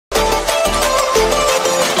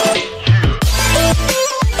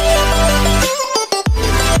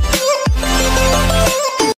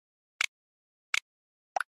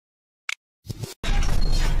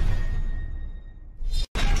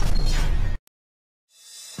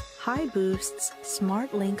Hiboost's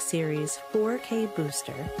SmartLink Series 4K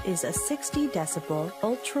booster is a 60 decibel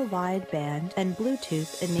ultra-wideband and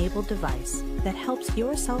Bluetooth-enabled device that helps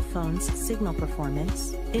your cell phone's signal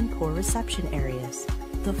performance in poor reception areas.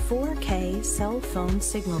 The 4K cell phone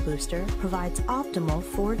signal booster provides optimal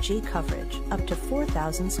 4G coverage up to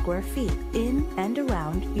 4,000 square feet in and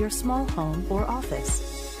around your small home or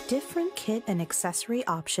office. Different kit and accessory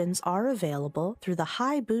options are available through the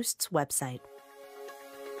Hiboost's website.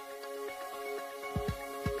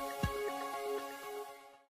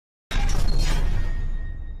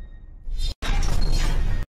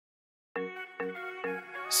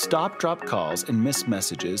 Stop drop calls and missed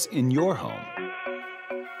messages in your home.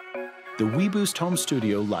 The weBoost Home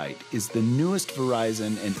Studio Lite is the newest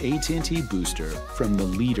Verizon and AT&T booster from the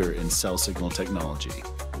leader in cell signal technology.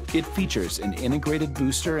 It features an integrated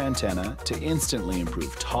booster antenna to instantly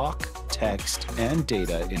improve talk, text, and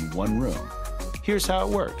data in one room. Here's how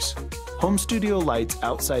it works. Home Studio Lite's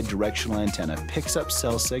outside directional antenna picks up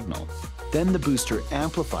cell signal. Then the booster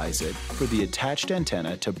amplifies it for the attached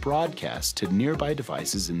antenna to broadcast to nearby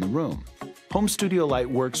devices in the room. Home Studio Lite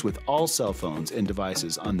works with all cell phones and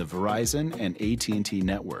devices on the Verizon and AT&T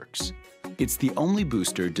networks. It's the only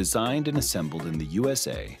booster designed and assembled in the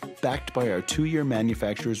USA, backed by our 2-year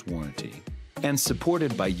manufacturer's warranty, and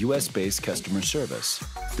supported by US-based customer service.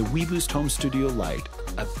 The weBoost Home Studio Lite,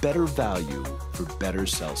 a better value for better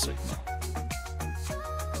cell signal.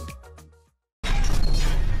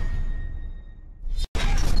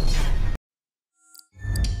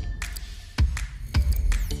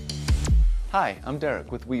 Hi, I'm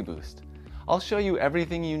Derek with weBoost. I'll show you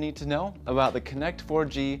everything you need to know about the Connect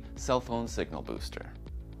 4G cell phone signal booster.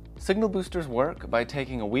 Signal boosters work by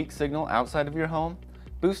taking a weak signal outside of your home,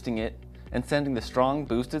 boosting it, and sending the strong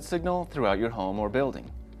boosted signal throughout your home or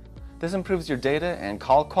building. This improves your data and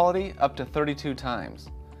call quality up to 32 times.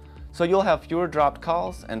 So you'll have fewer dropped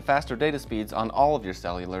calls and faster data speeds on all of your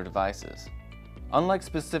cellular devices. Unlike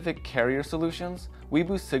specific carrier solutions,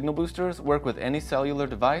 weBoost signal boosters work with any cellular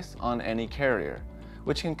device on any carrier,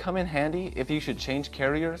 which can come in handy if you should change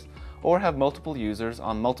carriers or have multiple users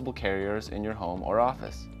on multiple carriers in your home or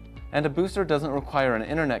office. And a booster doesn't require an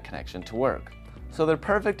internet connection to work, so they're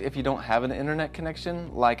perfect if you don't have an internet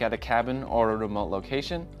connection, like at a cabin or a remote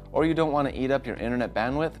location, or you don't want to eat up your internet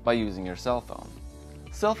bandwidth by using your cell phone.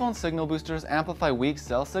 Cell phone signal boosters amplify weak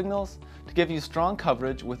cell signals to give you strong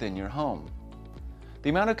coverage within your home. The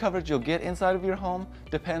amount of coverage you'll get inside of your home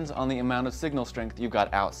depends on the amount of signal strength you've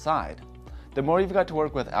got outside. The more you've got to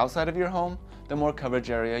work with outside of your home, the more coverage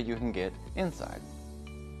area you can get inside.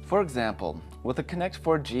 For example, with the Connect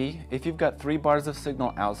 4G, if you've got 3 bars of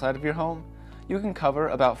signal outside of your home, you can cover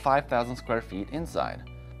about 5,000 square feet inside.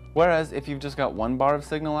 Whereas if you've just got 1 bar of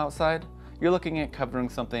signal outside, you're looking at covering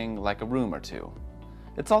something like a room or 2.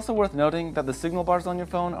 It's also worth noting that the signal bars on your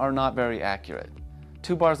phone are not very accurate.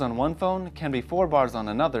 2 bars on one phone can be 4 bars on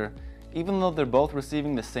another, even though they're both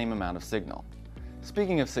receiving the same amount of signal.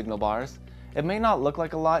 Speaking of signal bars, it may not look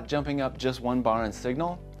like a lot jumping up just 1 bar in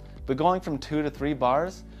signal, but going from 2 to 3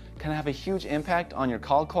 bars can have a huge impact on your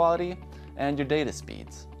call quality and your data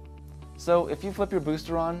speeds. So if you flip your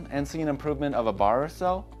booster on and see an improvement of a bar or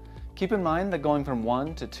so, keep in mind that going from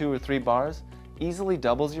 1 to 2 or 3 bars easily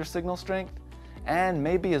doubles your signal strength and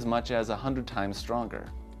may be as much as 100 times stronger.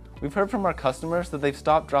 We've heard from our customers that they've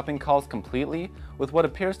stopped dropping calls completely with what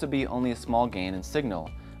appears to be only a small gain in signal,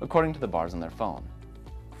 according to the bars on their phone.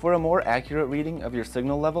 For a more accurate reading of your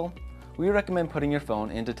signal level, we recommend putting your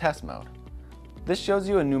phone into test mode. This shows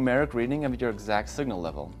you a numeric reading of your exact signal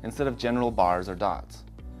level instead of general bars or dots.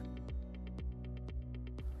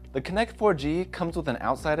 The Connect 4G comes with an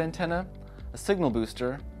outside antenna, a signal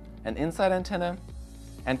booster, an inside antenna,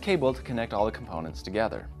 and cable to connect all the components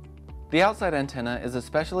together. The outside antenna is a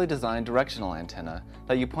specially designed directional antenna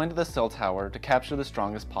that you point at the cell tower to capture the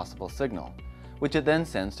strongest possible signal, which it then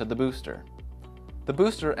sends to the booster. The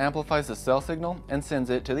booster amplifies the cell signal and sends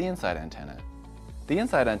it to the inside antenna. The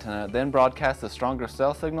inside antenna then broadcasts the stronger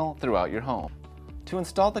cell signal throughout your home. To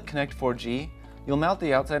install the Connect 4G, you'll mount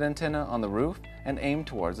the outside antenna on the roof and aim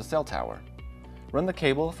towards the cell tower. Run the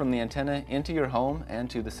cable from the antenna into your home and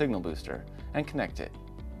to the signal booster, and connect it.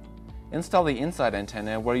 Install the inside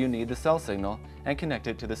antenna where you need the cell signal and connect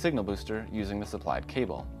it to the signal booster using the supplied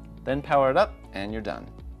cable. Then power it up and you're done.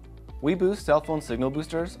 weBoost cell phone signal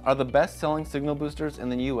boosters are the best-selling signal boosters in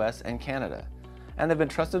the US and Canada, and have been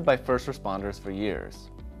trusted by first responders for years.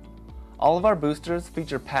 All of our boosters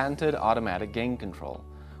feature patented automatic gain control,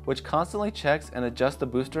 which constantly checks and adjusts the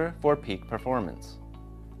booster for peak performance.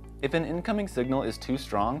 If an incoming signal is too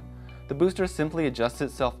strong, the booster simply adjusts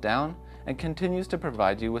itself down and continues to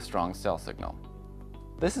provide you with strong cell signal.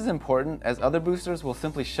 This is important as other boosters will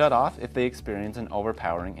simply shut off if they experience an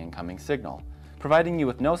overpowering incoming signal, providing you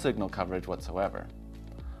with no signal coverage whatsoever.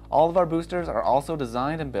 All of our boosters are also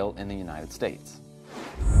designed and built in the United States.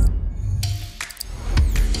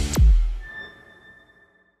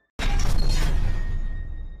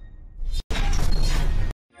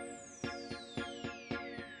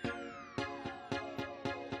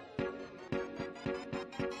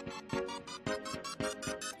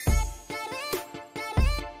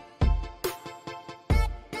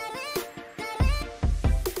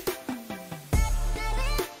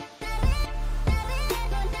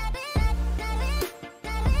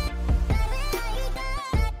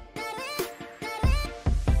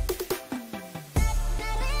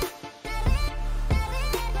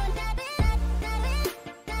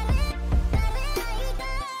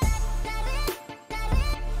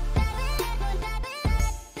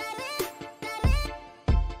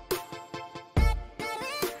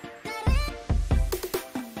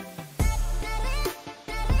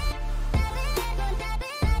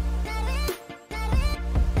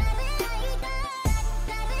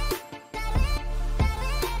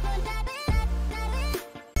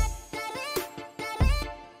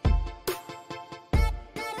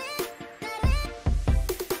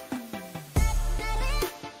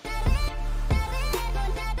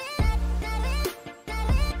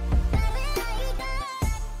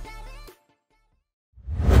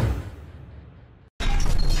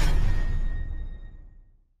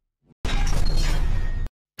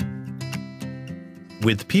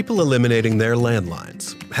 With people eliminating their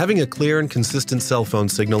landlines, having a clear and consistent cell phone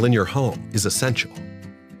signal in your home is essential.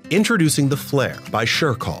 Introducing the Flare by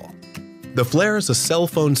SureCall. The Flare is a cell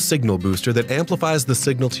phone signal booster that amplifies the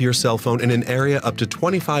signal to your cell phone in an area up to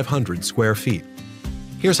 2,500 square feet.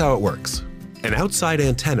 Here's how it works. An outside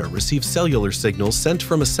antenna receives cellular signals sent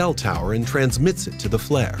from a cell tower and transmits it to the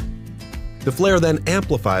Flare. The Flare then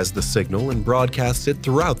amplifies the signal and broadcasts it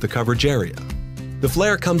throughout the coverage area. The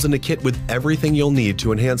Flare comes in a kit with everything you'll need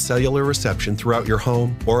to enhance cellular reception throughout your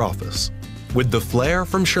home or office. With the Flare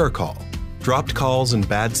from SureCall, dropped calls and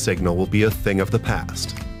bad signal will be a thing of the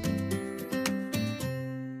past.